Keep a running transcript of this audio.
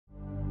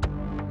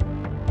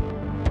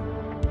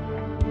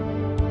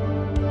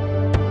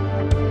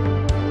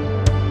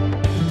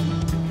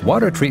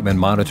Water treatment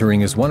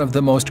monitoring is one of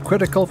the most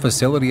critical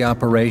facility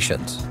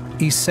operations,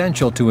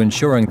 essential to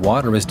ensuring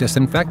water is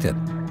disinfected,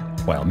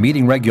 while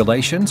meeting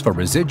regulations for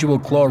residual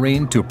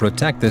chlorine to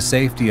protect the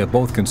safety of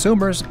both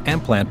consumers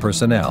and plant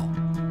personnel.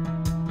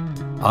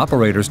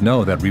 Operators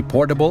know that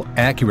reportable,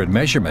 accurate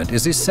measurement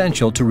is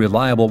essential to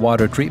reliable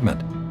water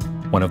treatment.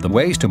 One of the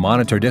ways to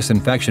monitor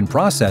disinfection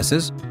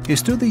processes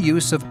is through the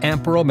use of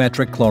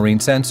amperometric chlorine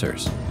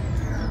sensors.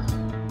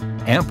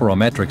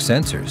 Amperometric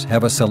sensors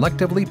have a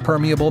selectively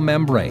permeable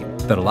membrane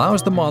that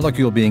allows the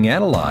molecule being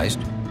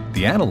analyzed,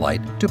 the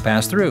analyte, to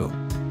pass through.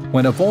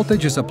 When a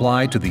voltage is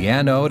applied to the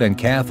anode and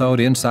cathode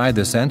inside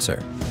the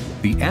sensor,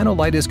 the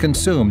analyte is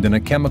consumed in a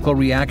chemical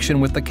reaction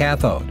with the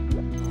cathode,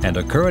 and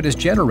a current is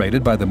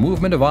generated by the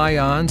movement of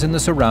ions in the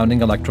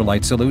surrounding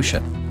electrolyte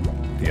solution.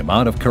 The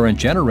amount of current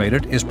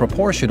generated is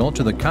proportional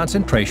to the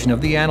concentration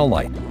of the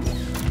analyte.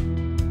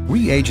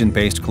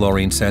 Reagent-based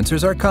chlorine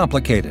sensors are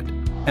complicated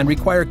and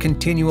require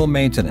continual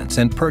maintenance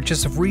and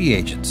purchase of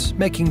reagents,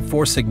 making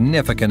for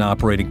significant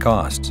operating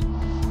costs.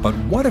 But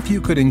what if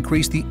you could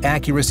increase the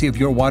accuracy of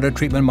your water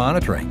treatment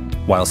monitoring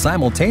while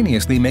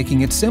simultaneously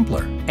making it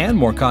simpler and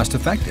more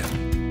cost-effective?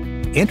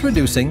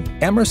 Introducing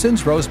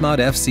Emerson's Rosemount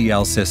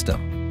FCL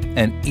system,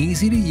 an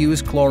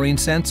easy-to-use chlorine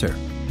sensor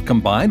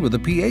combined with a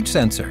pH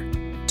sensor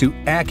to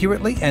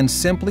accurately and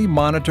simply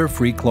monitor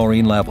free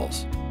chlorine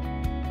levels.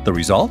 The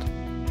result?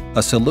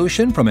 A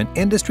solution from an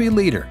industry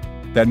leader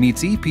that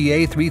meets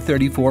EPA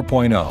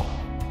 334.0.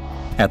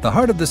 At the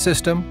heart of the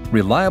system,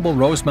 reliable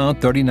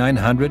Rosemount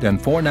 3900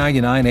 and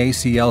 499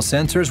 ACL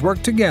sensors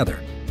work together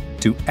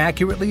to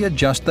accurately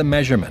adjust the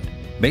measurement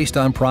based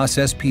on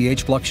process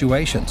pH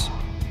fluctuations.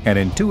 An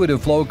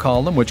intuitive flow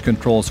column which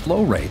controls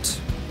flow rates,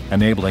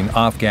 enabling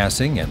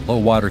off-gassing and low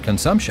water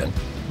consumption,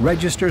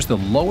 registers the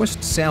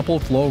lowest sample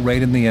flow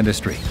rate in the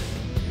industry.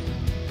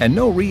 And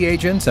no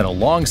reagents and a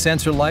long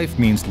sensor life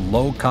means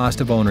low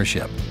cost of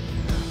ownership.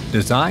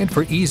 Designed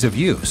for ease of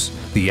use,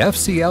 the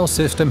FCL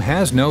system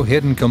has no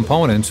hidden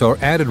components or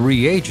added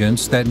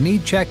reagents that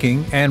need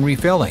checking and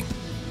refilling.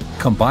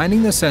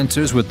 Combining the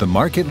sensors with the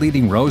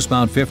market-leading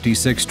Rosemount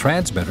 56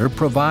 transmitter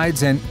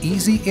provides an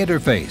easy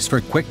interface for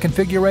quick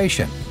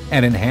configuration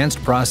and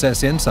enhanced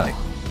process insight.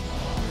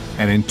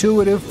 An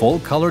intuitive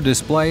full-color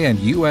display and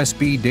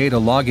USB data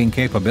logging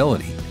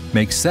capability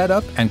makes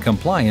setup and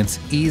compliance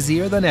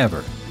easier than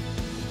ever.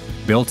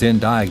 Built-in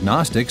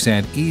diagnostics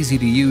and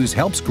easy-to-use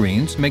help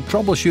screens make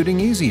troubleshooting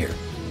easier.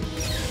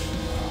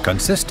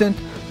 Consistent,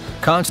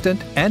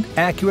 constant, and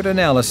accurate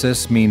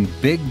analysis mean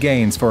big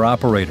gains for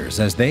operators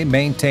as they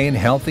maintain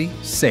healthy,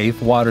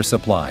 safe water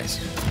supplies.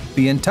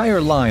 The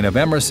entire line of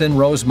Emerson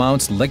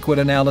Rosemount's liquid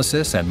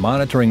analysis and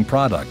monitoring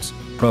products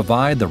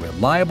provide the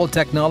reliable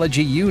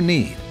technology you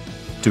need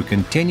to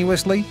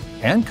continuously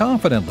and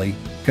confidently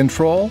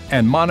control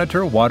and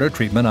monitor water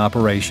treatment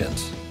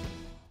operations.